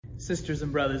Sisters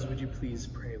and brothers, would you please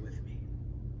pray with me?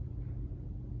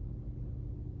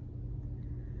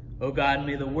 O God,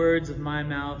 may the words of my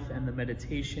mouth and the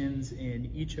meditations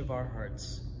in each of our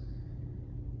hearts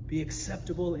be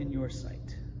acceptable in your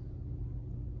sight.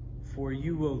 For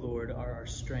you, O Lord, are our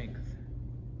strength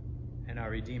and our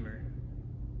Redeemer.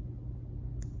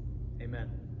 Amen.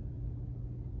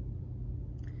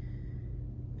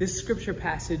 This scripture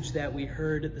passage that we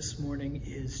heard this morning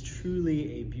is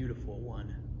truly a beautiful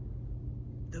one.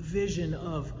 The vision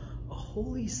of a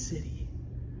holy city,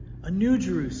 a new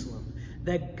Jerusalem,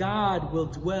 that God will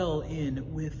dwell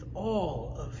in with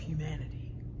all of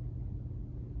humanity.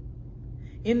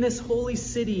 In this holy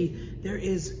city, there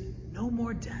is no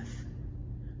more death,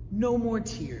 no more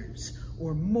tears,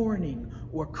 or mourning,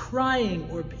 or crying,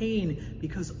 or pain,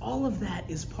 because all of that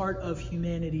is part of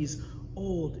humanity's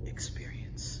old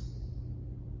experience.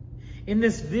 In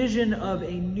this vision of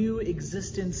a new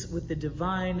existence with the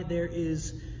divine, there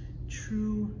is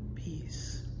true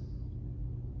peace.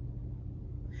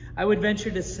 I would venture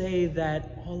to say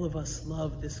that all of us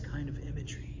love this kind of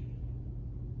imagery.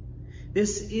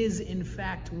 This is, in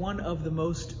fact, one of the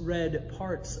most read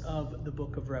parts of the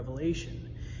book of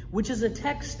Revelation, which is a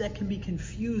text that can be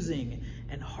confusing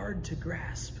and hard to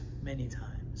grasp many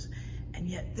times. And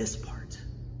yet this part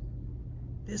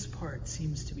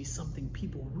seems to be something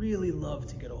people really love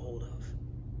to get a hold of.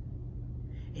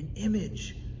 An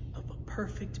image of a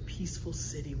perfect, peaceful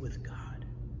city with God.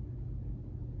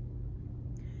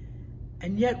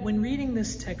 And yet, when reading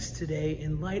this text today,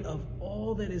 in light of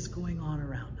all that is going on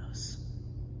around us,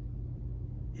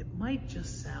 it might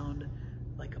just sound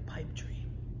like a pipe dream.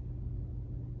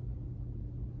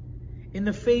 In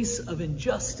the face of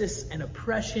injustice and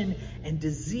oppression and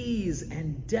disease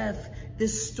and death,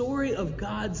 this story of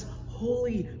God's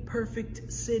holy,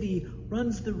 perfect city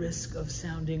runs the risk of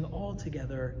sounding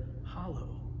altogether hollow.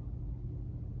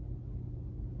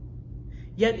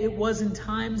 Yet it was in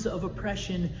times of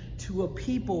oppression to a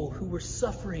people who were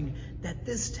suffering that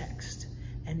this text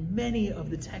and many of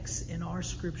the texts in our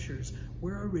scriptures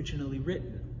were originally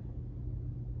written.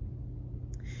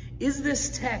 Is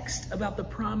this text about the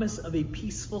promise of a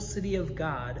peaceful city of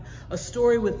God a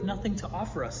story with nothing to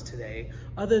offer us today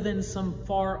other than some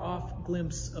far-off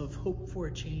glimpse of hope for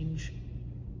a change?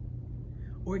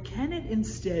 Or can it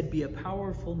instead be a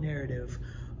powerful narrative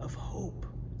of hope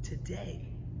today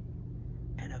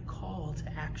and a call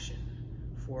to action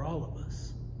for all of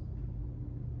us?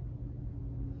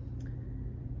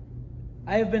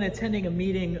 I have been attending a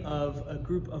meeting of a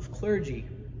group of clergy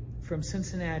from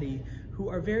Cincinnati who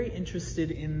are very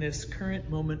interested in this current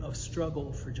moment of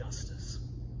struggle for justice.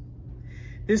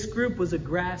 This group was a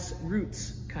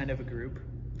grassroots kind of a group.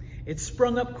 It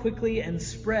sprung up quickly and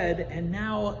spread, and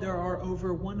now there are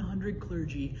over 100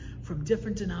 clergy from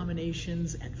different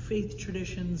denominations and faith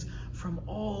traditions from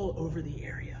all over the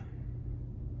area.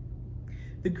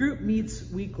 The group meets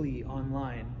weekly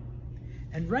online,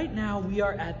 and right now we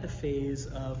are at the phase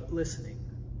of listening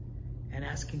and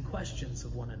asking questions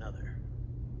of one another.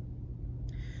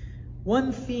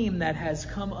 One theme that has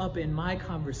come up in my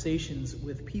conversations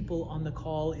with people on the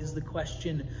call is the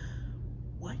question,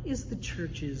 what is the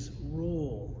church's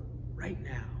role right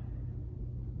now?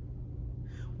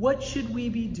 What should we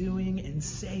be doing and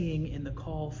saying in the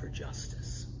call for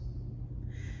justice?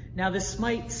 Now, this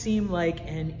might seem like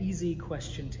an easy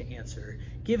question to answer,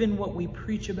 given what we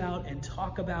preach about and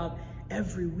talk about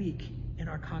every week in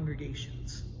our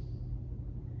congregations.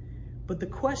 But the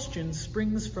question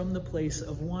springs from the place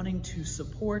of wanting to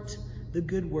support the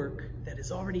good work that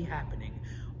is already happening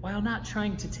while not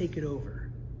trying to take it over.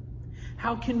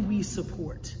 How can we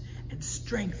support and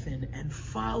strengthen and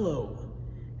follow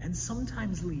and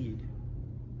sometimes lead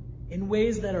in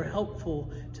ways that are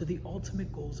helpful to the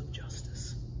ultimate goals of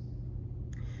justice?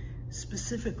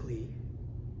 Specifically,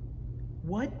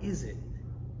 what is it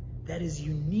that is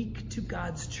unique to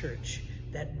God's church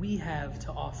that we have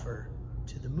to offer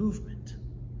to the movement?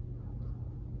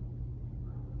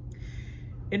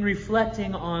 In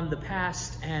reflecting on the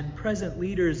past and present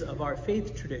leaders of our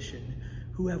faith tradition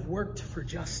who have worked for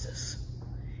justice,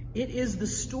 it is the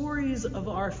stories of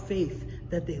our faith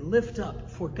that they lift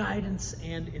up for guidance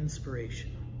and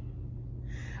inspiration.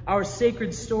 Our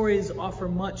sacred stories offer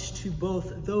much to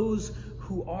both those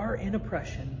who are in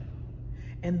oppression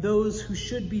and those who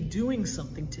should be doing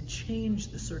something to change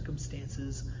the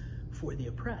circumstances for the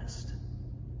oppressed.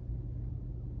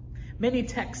 Many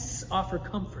texts offer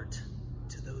comfort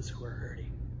to those who are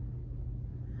hurting.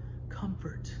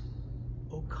 Comfort,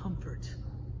 oh comfort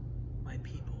my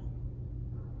people,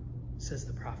 says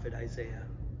the prophet Isaiah.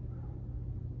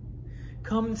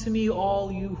 Come to me,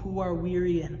 all you who are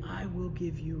weary, and I will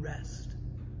give you rest,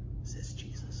 says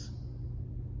Jesus.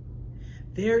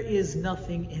 There is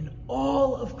nothing in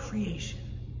all of creation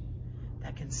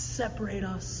that can separate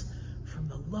us from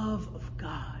the love of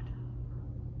God,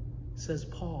 says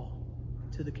Paul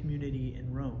to the community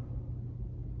in Rome.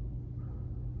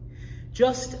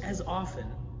 Just as often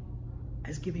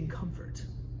as giving comfort,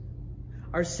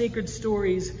 our sacred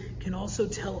stories can also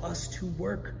tell us to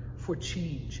work for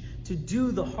change, to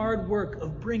do the hard work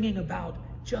of bringing about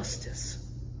justice.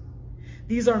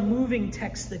 These are moving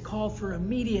texts that call for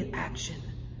immediate action,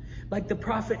 like the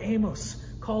prophet Amos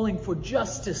calling for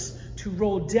justice to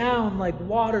roll down like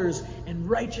waters and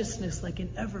righteousness like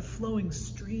an ever-flowing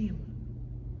stream.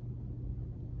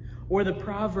 Or the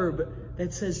proverb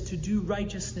that says to do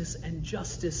righteousness and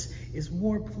justice is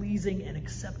more pleasing and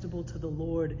acceptable to the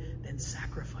Lord than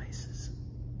sacrifices.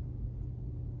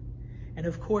 And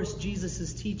of course,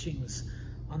 Jesus' teachings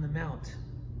on the Mount.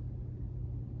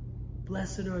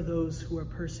 Blessed are those who are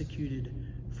persecuted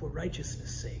for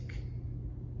righteousness' sake,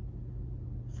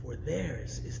 for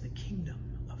theirs is the kingdom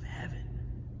of heaven.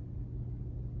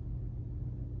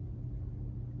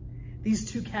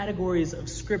 These two categories of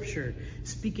Scripture,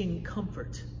 speaking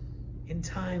comfort in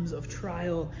times of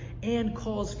trial and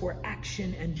calls for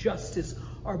action and justice,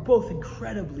 are both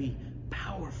incredibly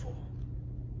powerful.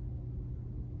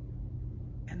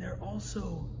 And they're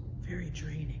also very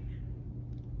draining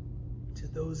to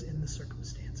those in the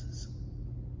circumstances.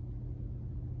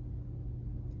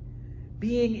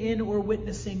 Being in or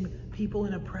witnessing people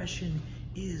in oppression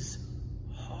is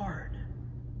hard.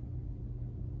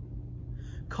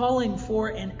 Calling for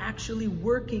and actually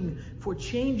working for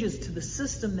changes to the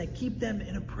system that keep them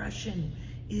in oppression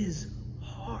is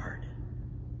hard.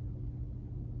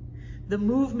 The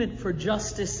movement for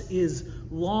justice is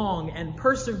long and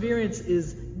perseverance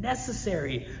is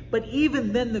necessary, but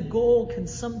even then the goal can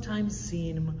sometimes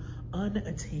seem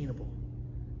unattainable.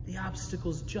 The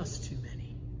obstacles just too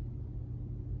many.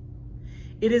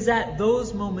 It is at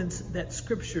those moments that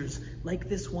scriptures, like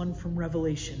this one from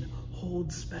Revelation,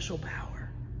 hold special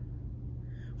power.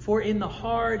 For in the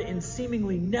hard and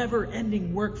seemingly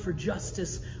never-ending work for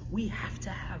justice, we have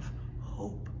to have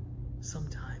hope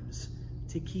sometimes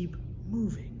to keep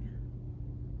moving.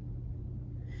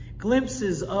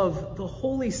 Glimpses of the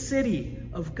holy city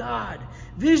of God,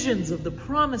 visions of the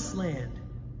promised land,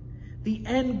 the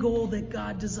end goal that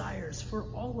God desires for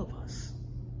all of us,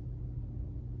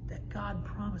 that God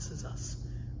promises us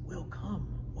will come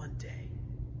one day.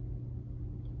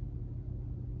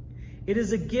 It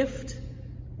is a gift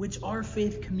which our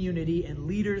faith community and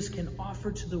leaders can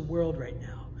offer to the world right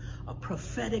now, a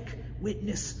prophetic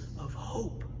witness of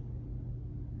hope.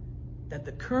 That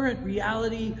the current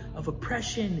reality of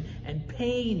oppression and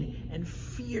pain and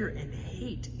fear and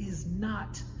hate is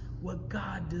not what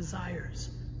God desires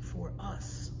for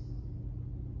us.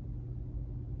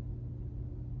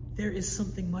 There is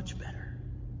something much better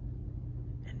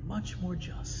and much more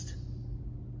just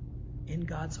in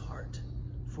God's heart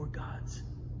for God's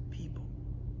people.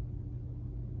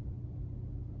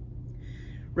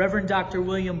 Reverend Dr.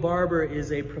 William Barber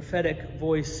is a prophetic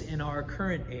voice in our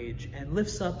current age and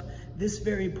lifts up this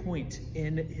very point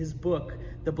in his book,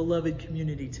 The Beloved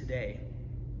Community Today.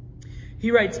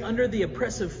 He writes, under the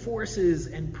oppressive forces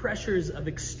and pressures of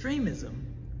extremism,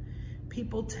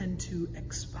 people tend to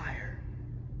expire,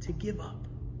 to give up.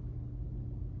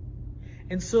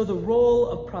 And so the role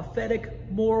of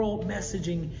prophetic moral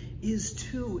messaging is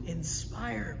to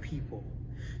inspire people,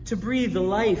 to breathe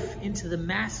life into the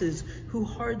masses who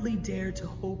hardly dare to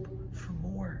hope for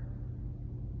more.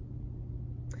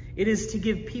 It is to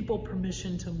give people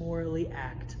permission to morally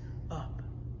act up.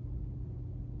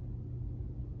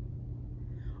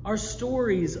 Our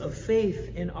stories of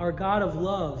faith in our God of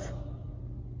love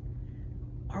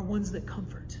are ones that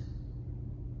comfort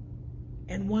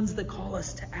and ones that call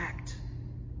us to act.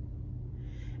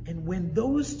 And when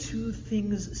those two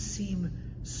things seem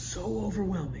so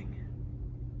overwhelming,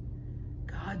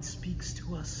 God speaks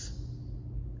to us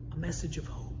a message of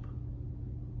hope.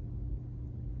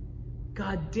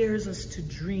 God dares us to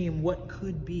dream what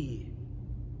could be.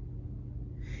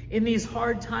 In these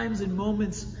hard times and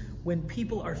moments when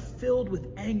people are filled with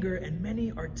anger and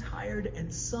many are tired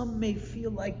and some may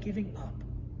feel like giving up,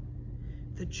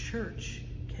 the church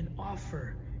can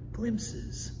offer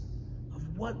glimpses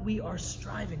of what we are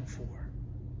striving for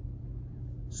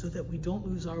so that we don't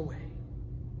lose our way,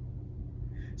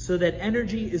 so that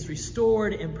energy is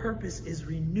restored and purpose is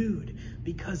renewed,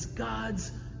 because God's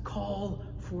call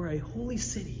for a holy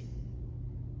city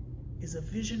is a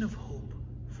vision of hope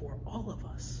for all of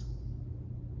us.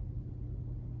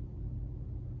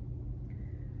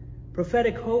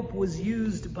 Prophetic hope was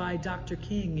used by Dr.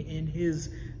 King in his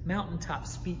mountaintop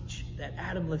speech that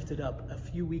Adam lifted up a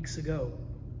few weeks ago.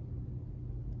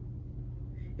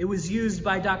 It was used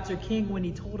by Dr. King when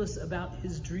he told us about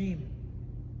his dream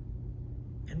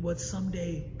and what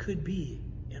someday could be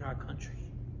in our country.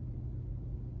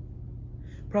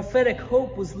 Prophetic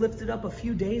hope was lifted up a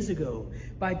few days ago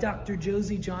by Dr.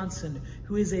 Josie Johnson,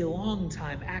 who is a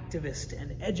longtime activist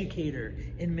and educator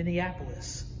in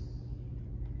Minneapolis.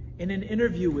 In an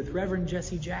interview with Reverend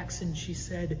Jesse Jackson, she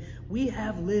said, "We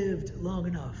have lived long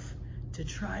enough to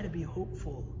try to be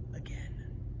hopeful again.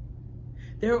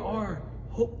 There are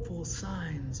hopeful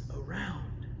signs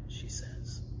around," she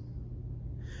says.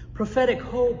 Prophetic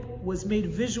hope was made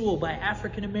visual by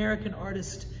African-American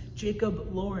artist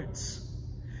Jacob Lawrence,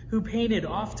 who painted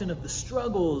often of the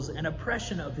struggles and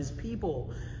oppression of his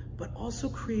people, but also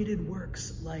created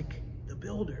works like The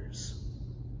Builders.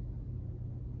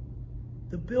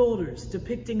 The Builders,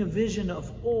 depicting a vision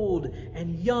of old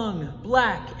and young,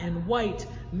 black and white,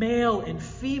 male and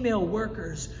female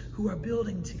workers who are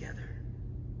building together,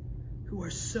 who are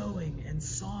sewing and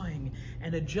sawing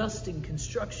and adjusting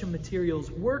construction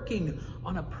materials, working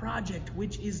on a project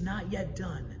which is not yet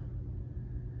done,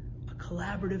 a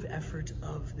collaborative effort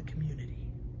of the community.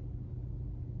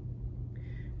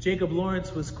 Jacob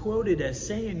Lawrence was quoted as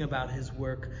saying about his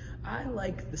work, "I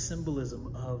like the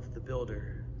symbolism of the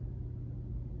builder.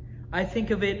 I think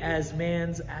of it as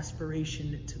man's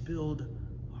aspiration to build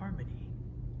harmony."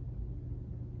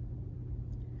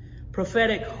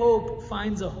 Prophetic hope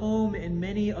finds a home in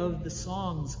many of the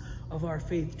songs of our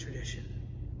faith tradition,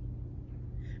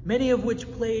 many of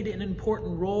which played an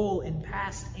important role in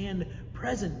past and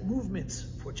present movements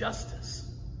for justice.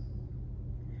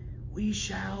 "We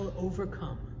shall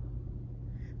overcome,"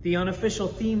 the unofficial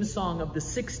theme song of the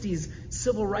 60s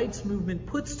civil rights movement,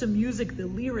 puts to music the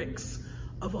lyrics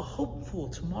of a hopeful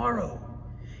tomorrow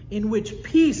in which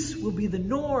peace will be the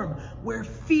norm, where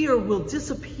fear will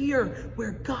disappear,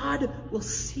 where God will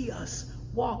see us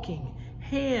walking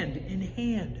hand in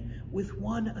hand with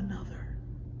one another.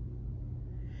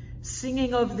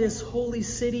 Singing of this holy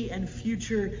city and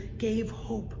future gave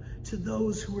hope to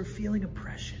those who were feeling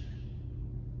oppression,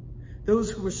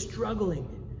 those who were struggling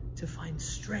to find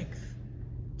strength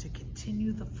to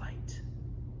continue the fight.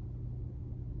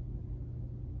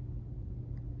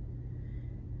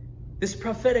 This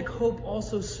prophetic hope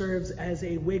also serves as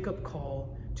a wake-up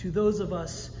call to those of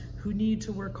us who need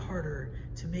to work harder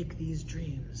to make these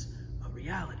dreams a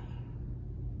reality.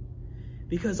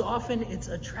 Because often it's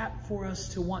a trap for us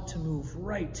to want to move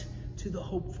right to the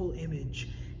hopeful image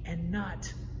and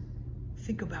not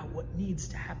think about what needs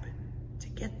to happen to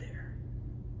get there.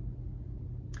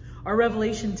 Our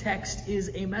Revelation text is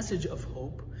a message of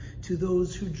hope to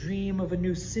those who dream of a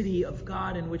new city of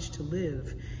God in which to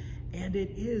live. And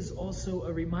it is also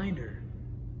a reminder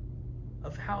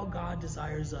of how God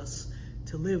desires us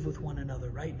to live with one another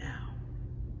right now.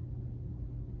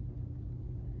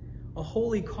 A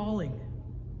holy calling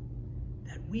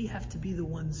that we have to be the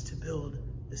ones to build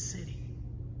the city.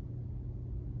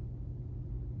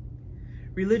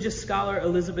 Religious scholar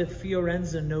Elizabeth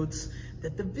Fiorenza notes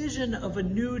that the vision of a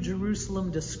new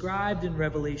Jerusalem described in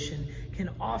Revelation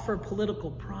can offer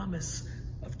political promise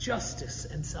of justice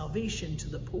and salvation to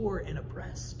the poor and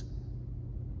oppressed.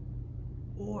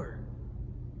 Or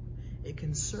it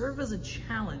can serve as a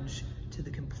challenge to the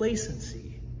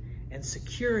complacency and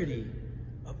security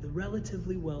of the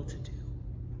relatively well-to-do.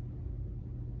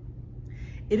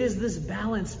 It is this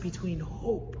balance between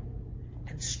hope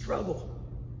and struggle,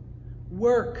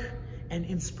 work and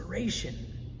inspiration,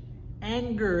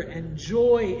 anger and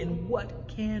joy in what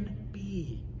can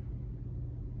be,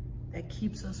 that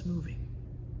keeps us moving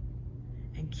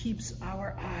and keeps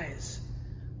our eyes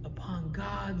upon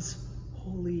God's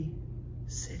holy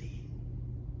city.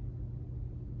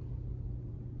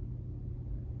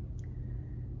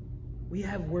 We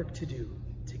have work to do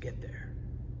to get there.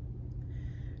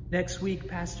 Next week,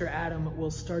 Pastor Adam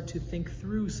will start to think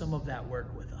through some of that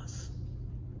work with us.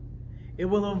 It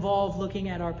will involve looking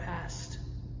at our past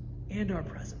and our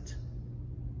present.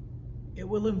 It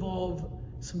will involve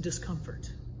some discomfort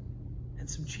and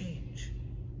some change.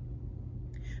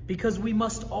 Because we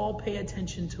must all pay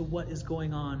attention to what is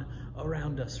going on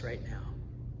around us right now.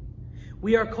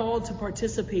 We are called to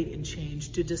participate in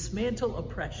change, to dismantle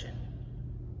oppression.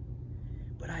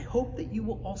 But I hope that you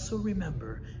will also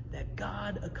remember that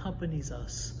God accompanies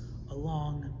us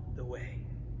along the way.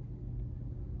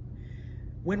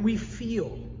 When we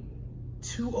feel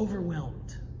too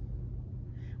overwhelmed,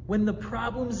 When the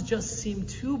problems just seem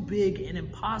too big and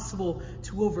impossible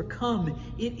to overcome,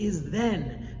 it is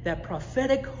then that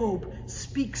prophetic hope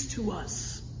speaks to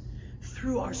us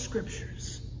through our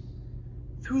scriptures,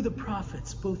 through the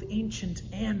prophets, both ancient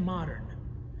and modern,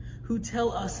 who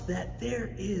tell us that there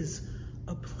is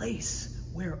a place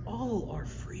where all are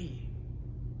free,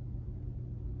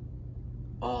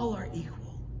 all are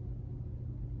equal.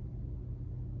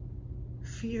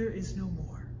 Fear is no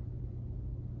more.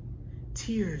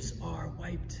 Tears are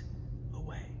wiped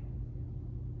away.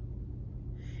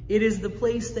 It is the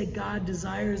place that God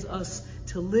desires us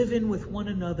to live in with one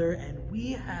another, and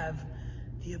we have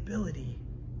the ability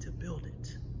to build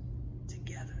it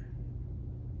together.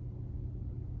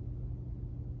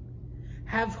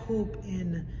 Have hope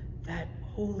in that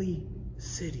holy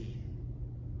city,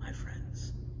 my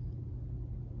friends.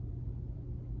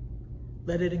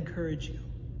 Let it encourage you.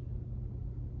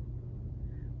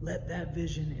 Let that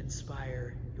vision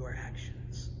inspire your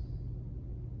actions.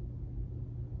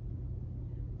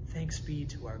 Thanks be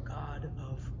to our God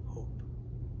of hope.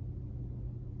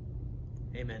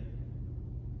 Amen.